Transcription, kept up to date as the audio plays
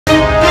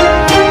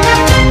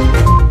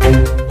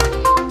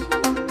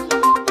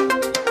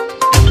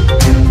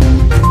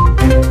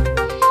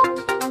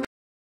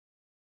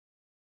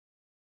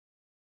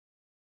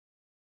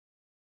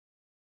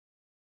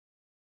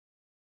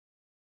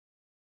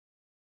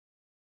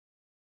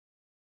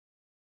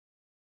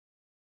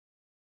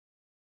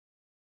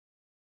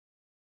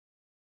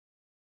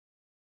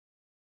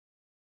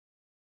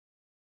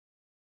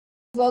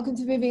Welcome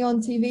to Moving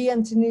On TV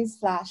and to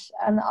Newsflash.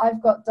 And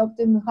I've got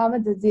Dr.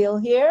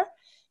 Adil here,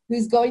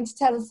 who's going to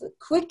tell us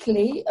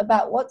quickly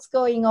about what's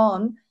going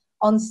on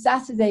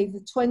Saturday,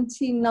 the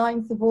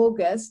 29th of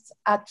August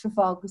at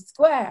Trafalgar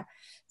Square.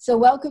 So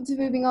welcome to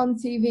Moving On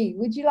TV.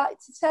 Would you like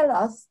to tell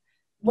us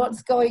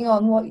what's going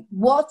on?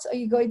 What are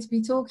you going to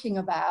be talking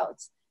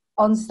about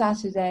on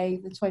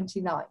Saturday, the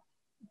 29th?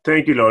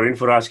 Thank you, Laurene,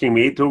 for asking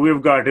me. So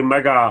we've got a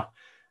mega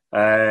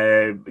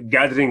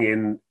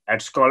gathering at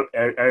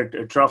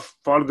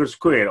Trafalgar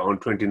Square on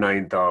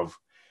 29th of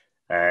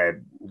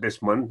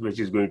this month, which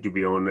is going to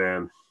be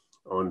on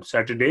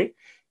Saturday.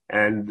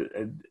 And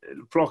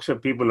flocks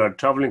of people are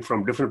traveling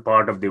from different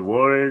parts of the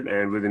world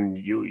and within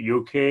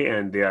UK,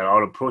 and they are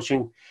all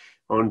approaching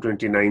on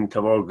 29th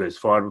of August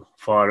for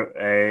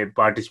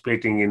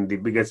participating in the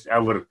biggest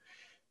ever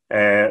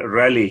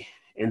rally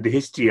in the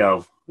history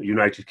of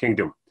United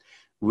Kingdom.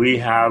 We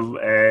have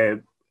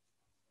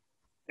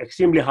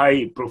extremely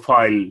high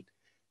profile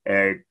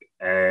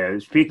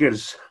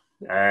speakers,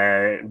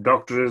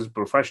 doctors,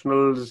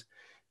 professionals,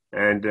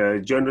 and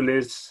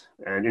journalists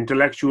and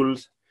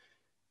intellectuals.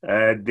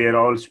 They're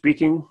all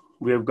speaking.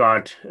 We've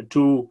got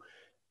two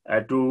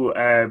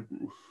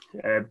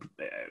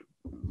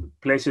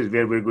places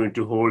where we're going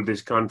to hold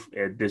this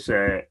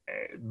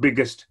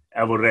biggest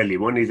ever rally.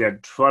 One is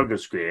at Trafalgar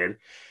Square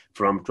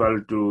from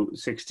 12 to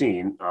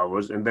 16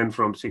 hours, and then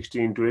from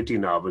 16 to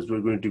 18 hours, we're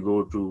going to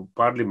go to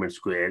Parliament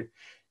Square,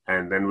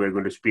 and then we're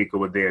going to speak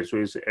over there. So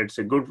it's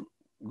a good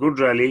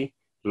rally.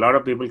 A lot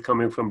of people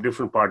coming from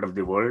different parts of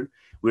the world.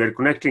 We are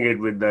connecting it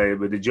with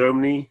the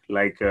Germany.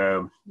 Like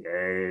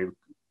 2-3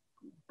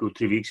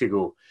 weeks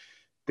ago,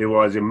 there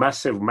was a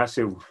massive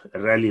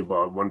rally,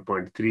 about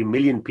 1.3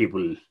 million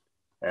people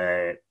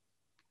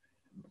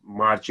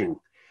marching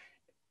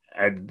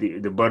at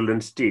the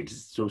Berlin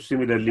streets. So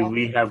similarly,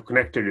 we have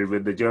connected it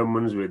with the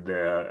Germans, with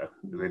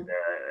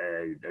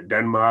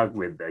Denmark,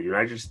 with the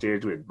United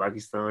States, with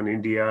Pakistan,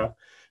 India,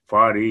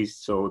 Far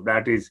East. So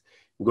that is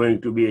going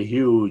to be a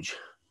huge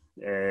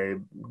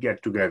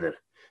get together.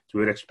 So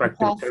we're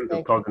expecting tens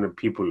of thousands of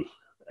people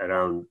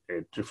around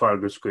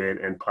Trafalgar Square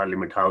and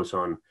Parliament House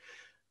on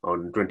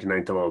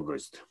 29th of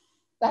August.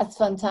 That's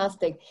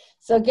fantastic.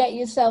 So get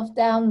yourself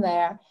down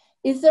there.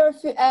 Is there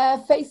a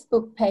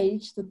Facebook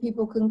page that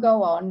people can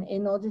go on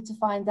in order to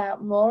find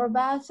out more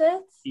about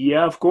it?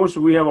 Yeah, of course.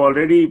 We have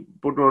already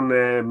put on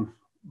a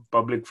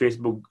public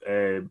Facebook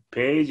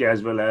page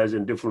as well as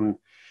in different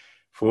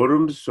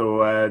forums.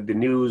 So the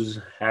news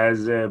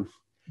has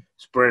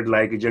spread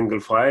like a jungle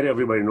fire.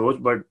 Everybody knows,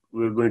 but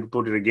we're going to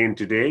put it again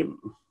today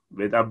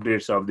with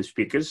updates of the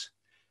speakers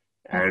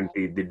and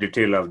the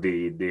detail of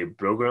the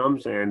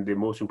programs. And the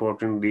most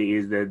importantly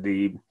is that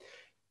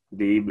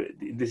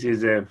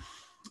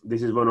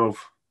this is one of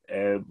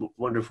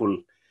wonderful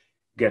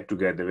get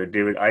together where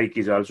David Icke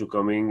is also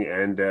coming,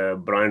 and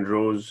Brian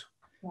Rose,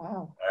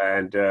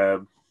 and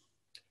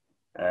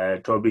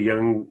Toby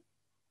Young,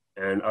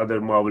 and other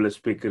marvelous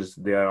speakers.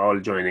 They are all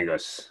joining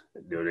us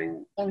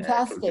during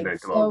fantastic.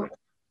 So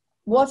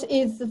what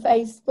is the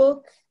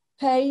Facebook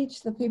page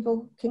that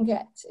people can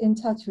get in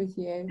touch with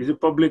you? It's a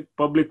public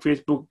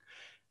Facebook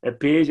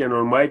page, and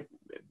on my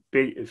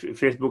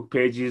Facebook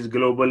page is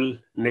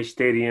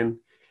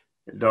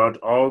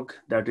globalnestarian.org.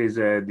 That is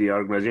the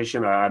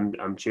organization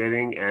I'm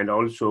chairing, and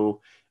also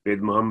with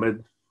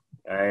Muhammad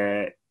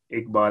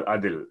Iqbal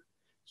Adil.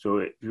 So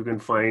if you can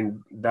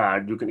find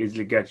that, you can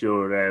easily get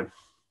your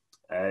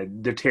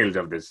details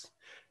of this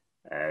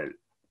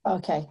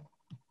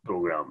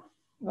program.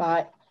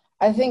 Right.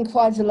 I think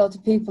quite a lot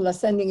of people are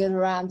sending it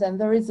around, and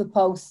there is a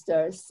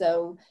poster,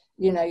 so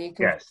you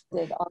can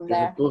put it on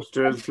there.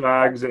 Posters,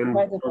 flags, and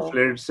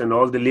pamphlets, and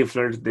all the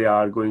leaflets, they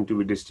are going to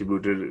be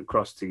distributed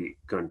across the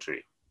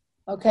country.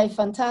 Okay,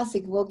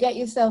 fantastic. Well, get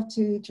yourself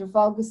to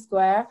Trafalgar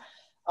Square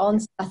on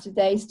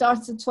Saturday.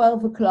 Starts at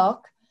 12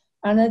 o'clock.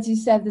 And as you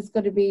said, there's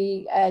going to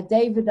be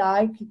David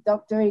Icke,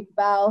 Dr.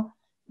 Iqbal,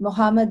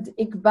 Muhammad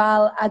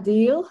Iqbal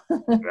Adil,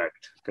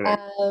 Correct.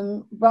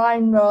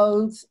 Brian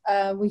Rose.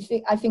 I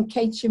think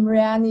Kate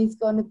Shimriani is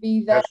going to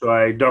be there. That's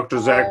right. Dr.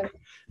 Zach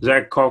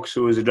Cox,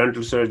 who is a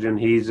dental surgeon,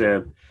 he's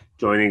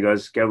joining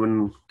us.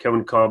 Kevin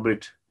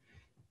Corbett,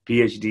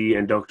 PhD,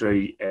 and Dr.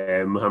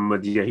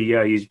 Muhammad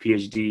Yahya, he's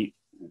PhD.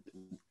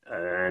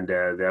 And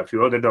there are a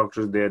few other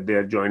doctors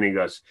they're joining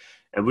us,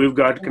 and we've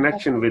got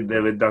connection with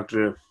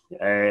Dr.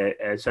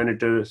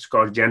 Senator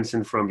Scott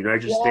Jensen from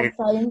United States,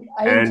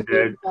 and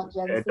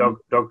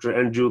Dr.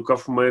 Andrew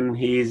Kaufman.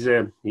 He is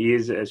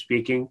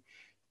speaking,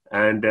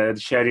 and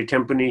Sherry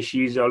Tempany,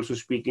 she's also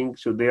speaking.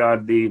 So they are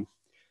the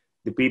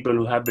people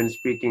who have been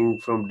speaking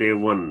from day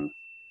one.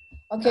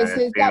 Okay,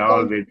 so they're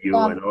all with you,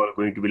 and all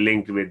going to be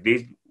linked with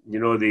these.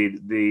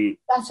 The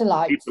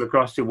satellites. People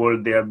across the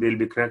world. They'll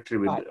be connected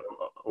with.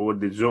 Over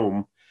the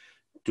Zoom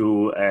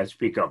to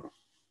speak up.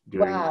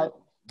 Wow,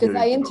 because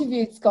I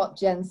interviewed Scott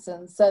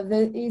Jensen, so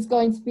he's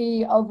going to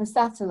be over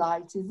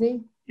satellite, is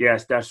he?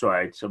 Yes, that's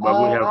right. So,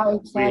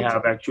 but we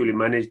have actually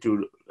managed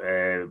to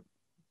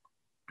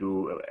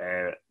to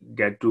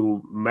get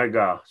to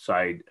mega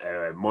side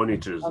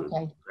monitors.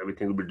 Okay.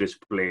 Everything will be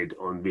displayed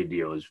on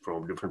videos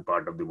from different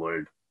part of the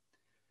world.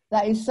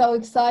 That is so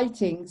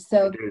exciting.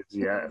 So It is,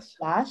 yes.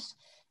 Flash.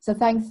 So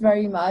thanks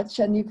very much.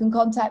 And you can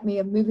contact me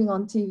at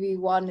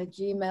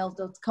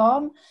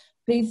movingontv1@gmail.com.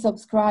 Please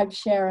subscribe,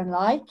 share, and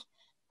like.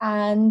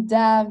 And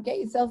get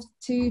yourself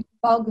to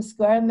Trafalgar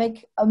Square and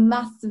make a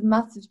massive,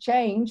 massive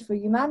change for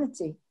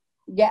humanity.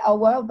 Get our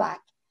world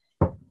back.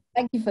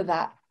 Thank you for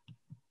that.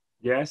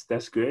 Yes,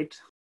 that's great.